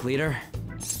you think, leader?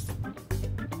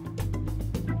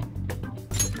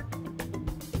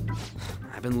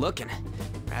 I've been looking.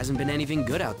 Hasn't been anything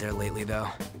good out there lately, though.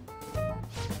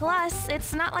 Plus,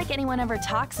 it's not like anyone ever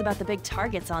talks about the big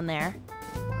targets on there.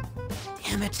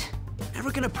 Damn it.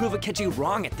 Never gonna prove Akechi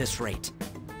wrong at this rate.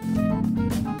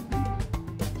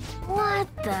 What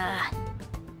the?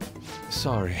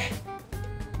 Sorry.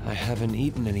 I haven't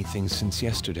eaten anything since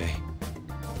yesterday.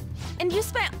 And you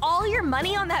spent all your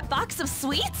money on that box of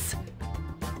sweets?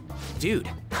 Dude,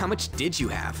 how much did you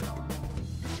have?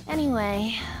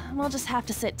 Anyway, we'll just have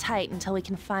to sit tight until we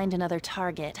can find another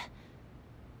target.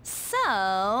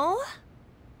 So,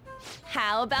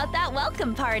 how about that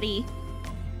welcome party?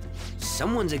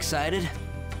 Someone's excited.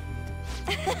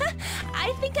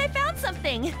 I think I found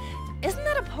something. Isn't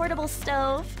that a portable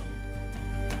stove?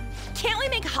 Can't we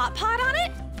make hot pot on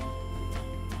it?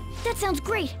 That sounds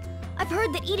great. I've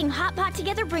heard that eating hot pot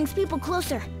together brings people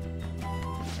closer.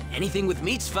 Anything with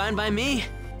meat's fine by me.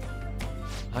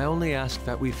 I only ask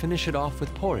that we finish it off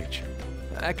with porridge.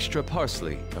 Extra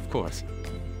parsley, of course.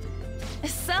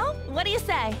 So, what do you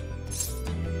say?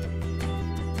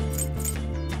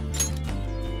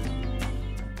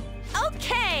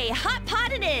 Okay, hot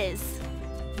pot it is.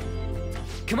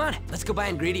 Come on, let's go buy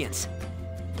ingredients.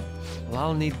 Well,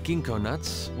 I'll need ginkgo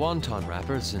nuts, wonton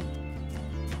wrappers, and...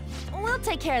 We'll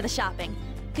take care of the shopping.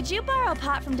 Could you borrow a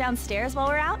pot from downstairs while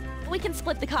we're out? We can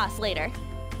split the cost later.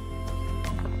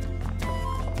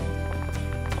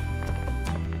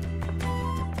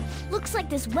 Looks like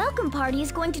this welcome party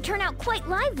is going to turn out quite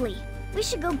lively. We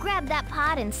should go grab that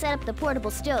pot and set up the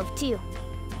portable stove, too.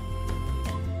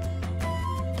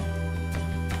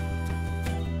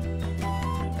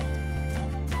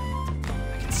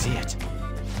 I can see it.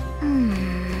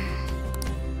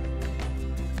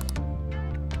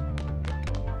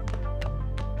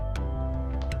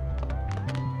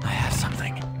 I have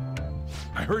something.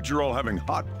 I heard you're all having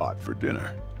hot pot for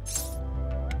dinner.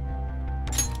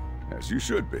 As you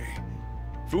should be.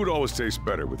 Food always tastes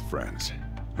better with friends.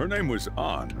 Her name was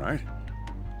An, right?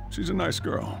 She's a nice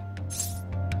girl.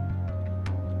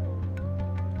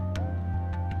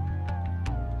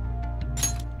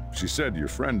 She said your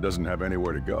friend doesn't have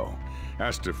anywhere to go.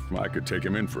 Asked if I could take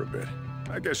him in for a bit.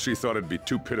 I guess she thought it'd be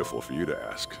too pitiful for you to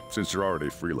ask, since you're already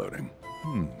freeloading.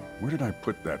 Where did I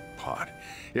put that pot?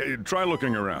 Yeah, try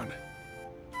looking around.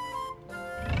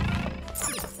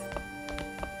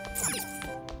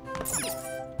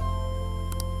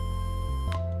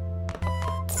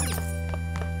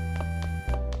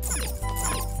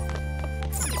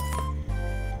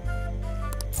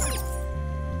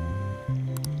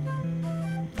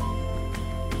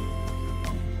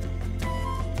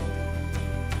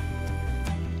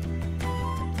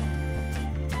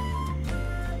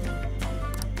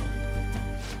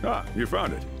 Ah, you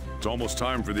found it. It's almost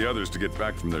time for the others to get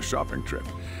back from their shopping trip.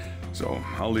 So,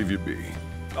 I'll leave you be.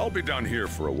 I'll be down here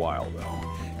for a while,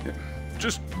 though. Yeah,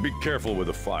 just be careful with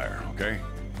the fire, okay?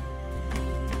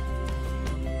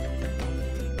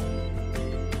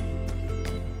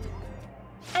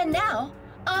 And now,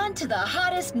 on to the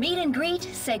hottest meet and greet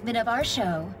segment of our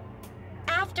show.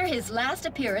 After his last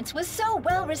appearance was so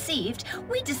well received,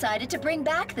 we decided to bring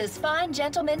back this fine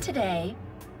gentleman today.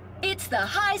 It's the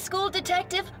high school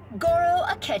detective, Goro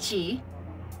Akechi.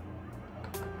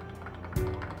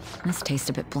 This tastes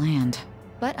a bit bland,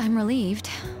 but I'm relieved.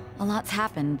 A lot's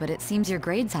happened, but it seems your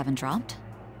grades haven't dropped.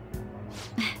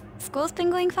 School's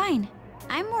been going fine.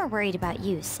 I'm more worried about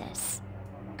you, sis.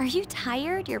 Are you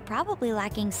tired? You're probably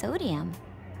lacking sodium.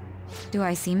 Do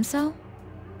I seem so?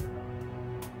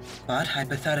 But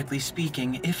hypothetically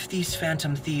speaking, if these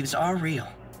phantom thieves are real,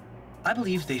 I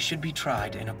believe they should be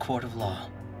tried in a court of law.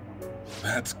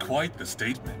 That's quite the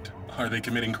statement. Are they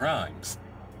committing crimes?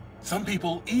 Some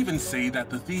people even say that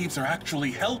the thieves are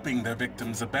actually helping their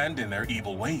victims abandon their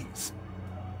evil ways.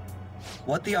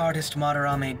 What the artist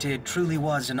Madarame did truly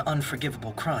was an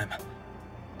unforgivable crime.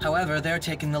 However, they're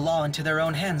taking the law into their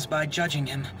own hands by judging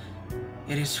him.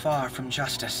 It is far from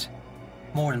justice.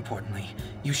 More importantly,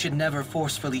 you should never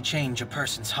forcefully change a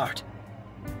person's heart.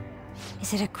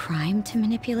 Is it a crime to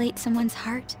manipulate someone's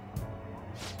heart?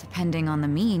 Depending on the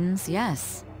means,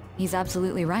 yes. He's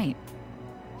absolutely right.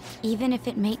 Even if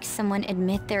it makes someone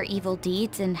admit their evil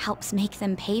deeds and helps make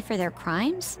them pay for their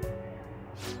crimes?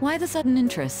 Why the sudden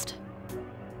interest?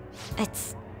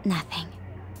 It's nothing.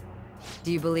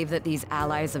 Do you believe that these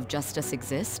allies of justice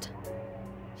exist?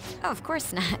 Oh, of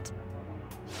course not.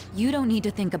 You don't need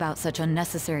to think about such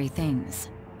unnecessary things.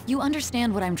 You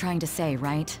understand what I'm trying to say,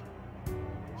 right?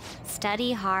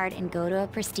 Study hard and go to a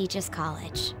prestigious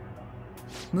college.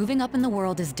 Moving up in the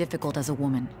world is difficult as a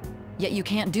woman. Yet you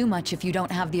can't do much if you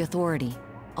don't have the authority.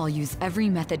 I'll use every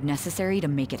method necessary to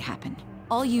make it happen.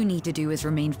 All you need to do is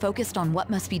remain focused on what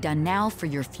must be done now for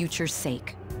your future's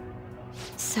sake.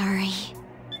 Sorry.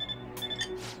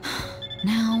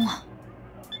 Now...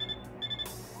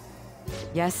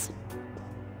 Yes?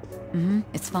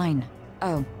 It's fine.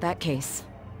 Oh, that case.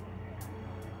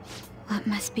 What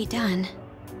must be done?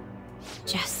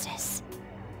 Justice.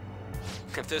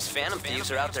 If those phantom thieves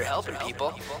are out there helping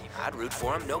people, I'd root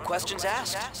for them, no questions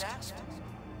asked.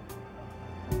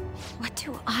 What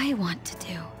do I want to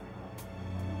do?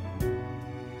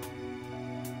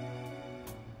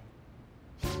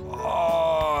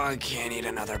 Oh, I can't eat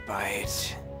another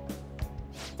bite.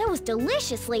 That was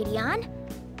delicious, Lady Ann.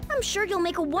 I'm sure you'll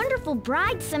make a wonderful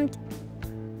bride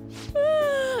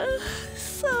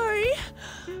Sorry.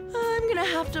 I'm gonna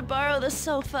have to borrow the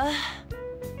sofa.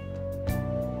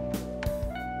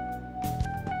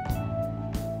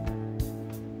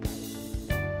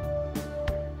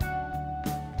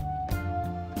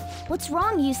 What's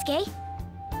wrong, Yusuke?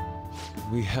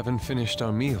 We haven't finished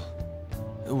our meal.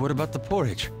 What about the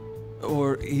porridge?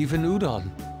 Or even udon?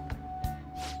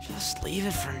 Just leave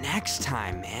it for next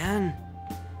time, man.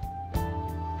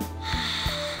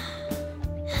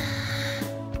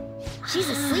 She's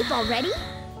asleep already?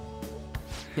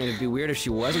 It'd be weird if she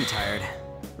wasn't tired.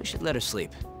 We should let her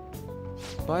sleep.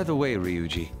 By the way,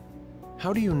 Ryuji,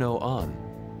 how do you know An?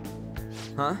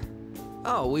 Huh?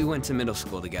 Oh, we went to middle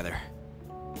school together.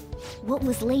 What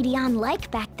was Lady Ann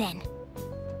like back then?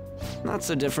 Not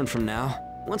so different from now.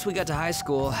 Once we got to high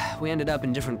school, we ended up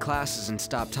in different classes and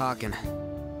stopped talking.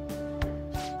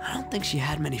 I don't think she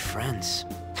had many friends.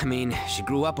 I mean, she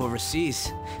grew up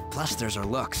overseas. Plus, there's her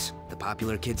looks. The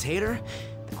popular kids hate her,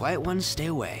 the quiet ones stay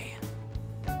away.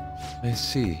 I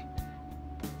see.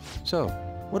 So,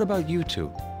 what about you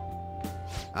two?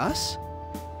 Us?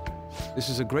 This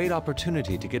is a great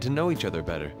opportunity to get to know each other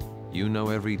better. You know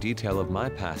every detail of my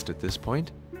past at this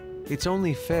point. It's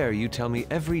only fair you tell me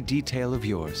every detail of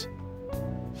yours.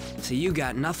 So you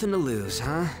got nothing to lose,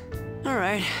 huh? All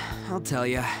right, I'll tell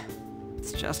you.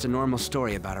 It's just a normal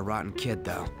story about a rotten kid,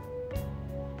 though.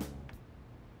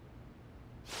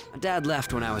 My dad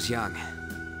left when I was young.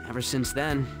 Ever since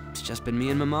then, it's just been me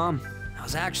and my mom. I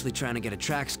was actually trying to get a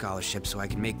track scholarship so I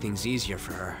could make things easier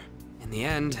for her. In the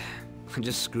end, I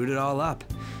just screwed it all up.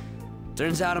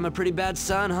 Turns out I'm a pretty bad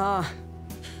son, huh?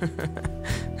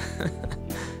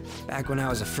 Back when I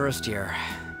was a first year,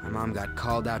 my mom got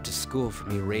called out to school for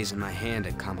me raising my hand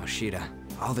at Kamoshida.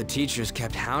 All the teachers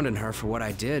kept hounding her for what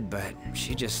I did, but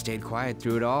she just stayed quiet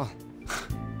through it all.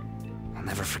 I'll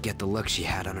never forget the look she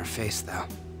had on her face, though.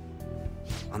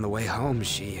 On the way home,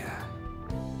 she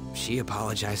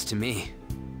apologized to me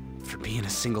for being a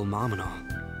single mom and all.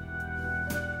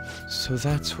 So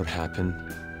that's what happened.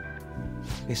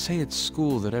 They say at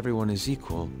school that everyone is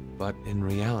equal, but in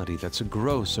reality that's a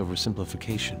gross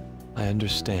oversimplification. I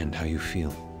understand how you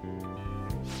feel.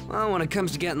 Well, when it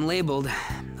comes to getting labeled,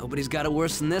 nobody's got it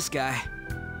worse than this guy.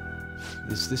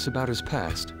 Is this about his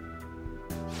past?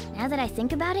 Now that I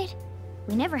think about it,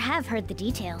 we never have heard the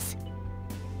details.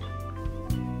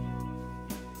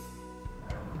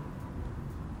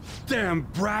 Damn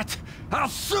brat! I'll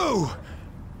sue!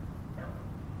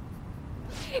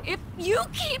 If you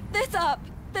keep this up,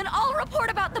 then I'll report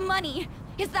about the money.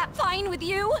 Is that fine with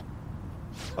you?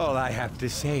 All I have to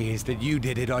say is that you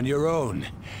did it on your own,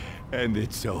 and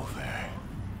it's over.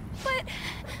 But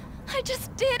I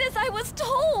just did as I was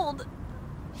told.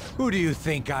 Who do you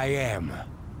think I am?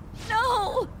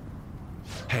 No!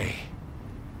 Hey,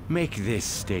 make this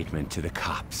statement to the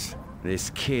cops. This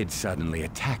kid suddenly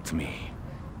attacked me.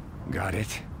 Got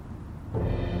it?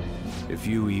 If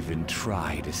you even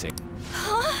try to say...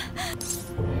 Huh?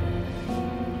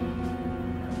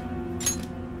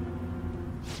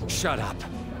 Shut up.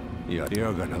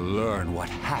 You're gonna learn what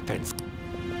happens.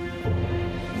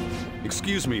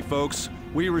 Excuse me, folks.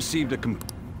 We received a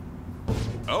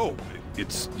Oh,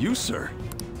 it's you, sir.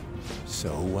 So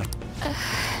what?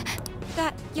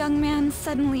 That young man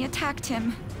suddenly attacked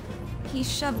him. He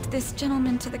shoved this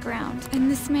gentleman to the ground, and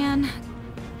this man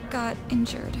got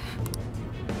injured.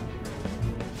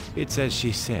 It's as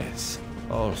she says.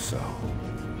 Also,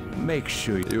 make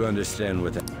sure you understand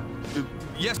what that...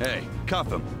 Yes. Hey, cuff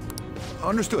him.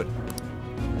 Understood.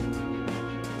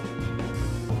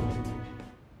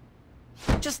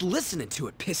 Just listening to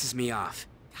it pisses me off.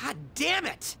 God damn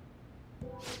it!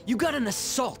 You got an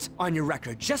assault on your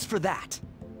record just for that.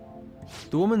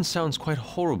 The woman sounds quite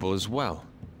horrible as well.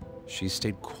 She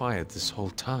stayed quiet this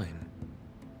whole time.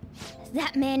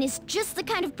 That man is just the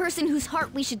kind of person whose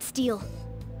heart we should steal.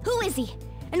 Who is he?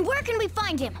 And where can we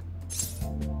find him?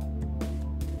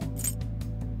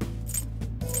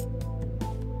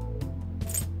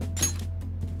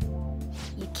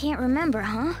 You can't remember,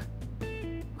 huh?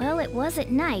 Well, it was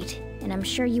at night, and I'm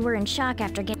sure you were in shock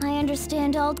after getting... I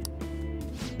understand all...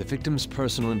 The victim's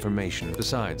personal information.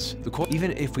 Besides, the court...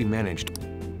 Even if we managed...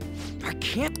 I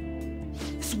can't...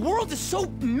 This world is so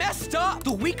messed up!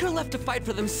 The weak are left to fight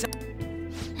for themselves.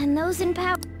 And those in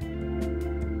power...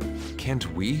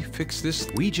 Can't we fix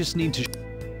this? We just need to...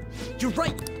 You're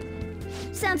right!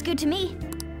 Sounds good to me.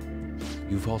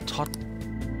 You've all taught...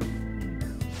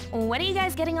 What are you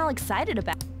guys getting all excited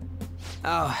about?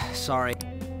 Oh, sorry.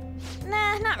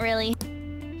 Nah, not really.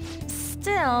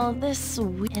 Still,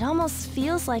 it almost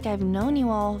feels like I've known you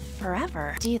all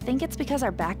forever. Do you think it's because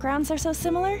our backgrounds are so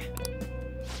similar?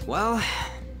 Well...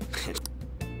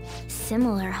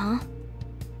 Similar, huh?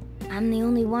 I'm the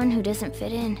only one who doesn't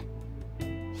fit in.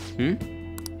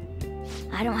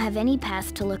 I don't have any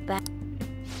past to look back.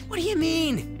 What do you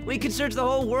mean? We could search the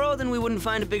whole world and we wouldn't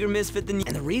find a bigger misfit than you.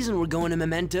 And the reason we're going to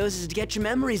Mementos is to get your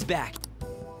memories back.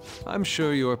 I'm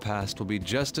sure your past will be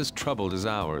just as troubled as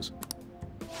ours.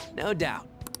 No doubt.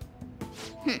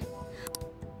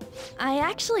 I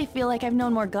actually feel like I've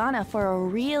known Morgana for a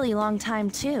really long time,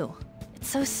 too. It's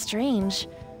so strange.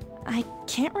 I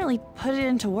can't really put it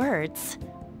into words.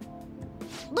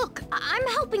 Look, I'm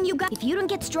helping you guys. If you don't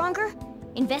get stronger,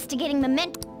 investigating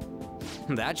Memento...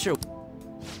 That's sure...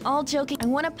 All joking, I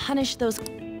want to punish those...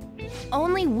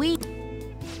 Only we...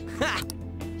 Ha!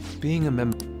 Being a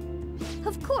member...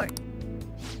 Of course.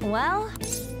 Well...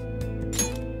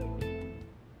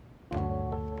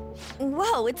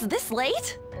 Whoa, it's this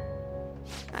late?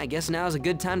 I guess now's a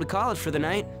good time to call it for the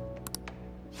night.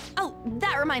 Oh,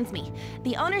 that reminds me.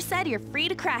 The owner said you're free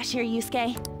to crash here,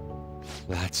 Yusuke.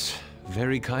 That's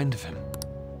very kind of him.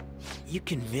 You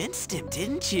convinced him,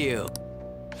 didn't you?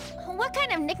 What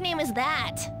kind of nickname is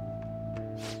that?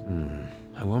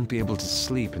 I won't be able to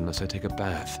sleep unless I take a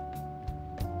bath.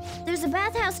 There's a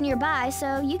bathhouse nearby,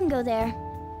 so you can go there.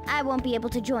 I won't be able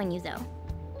to join you, though.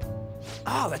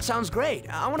 Oh, that sounds great.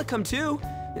 I want to come too.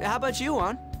 How about you,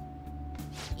 Juan?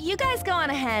 You guys go on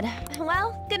ahead.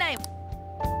 Well, good night.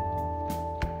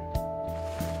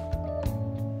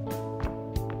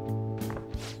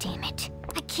 Damn it.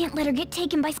 I can't let her get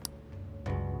taken by...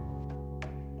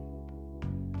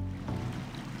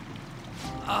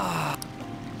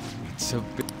 It's so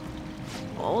big.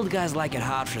 Old guys like it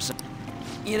hot for some...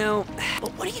 You know,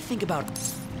 what do you think about...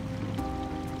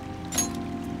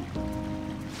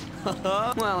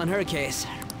 Well, in her case...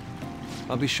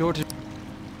 I'll be sure to...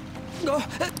 Oh,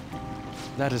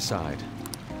 That aside.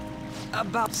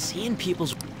 about seeing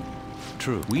people's...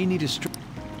 True, we need a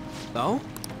Oh?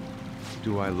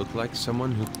 Do I look like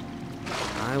someone who...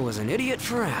 I was an idiot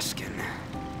for asking.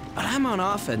 But I'm on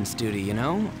offense duty, you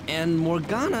know? And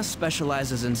Morgana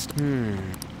specializes in...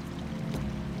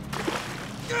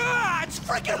 It's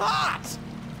freaking hot!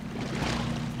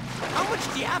 How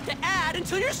much do you have to add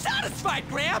until you're satisfied,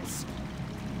 Gramps?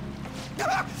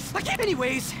 I can't...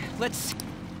 Anyways, let's...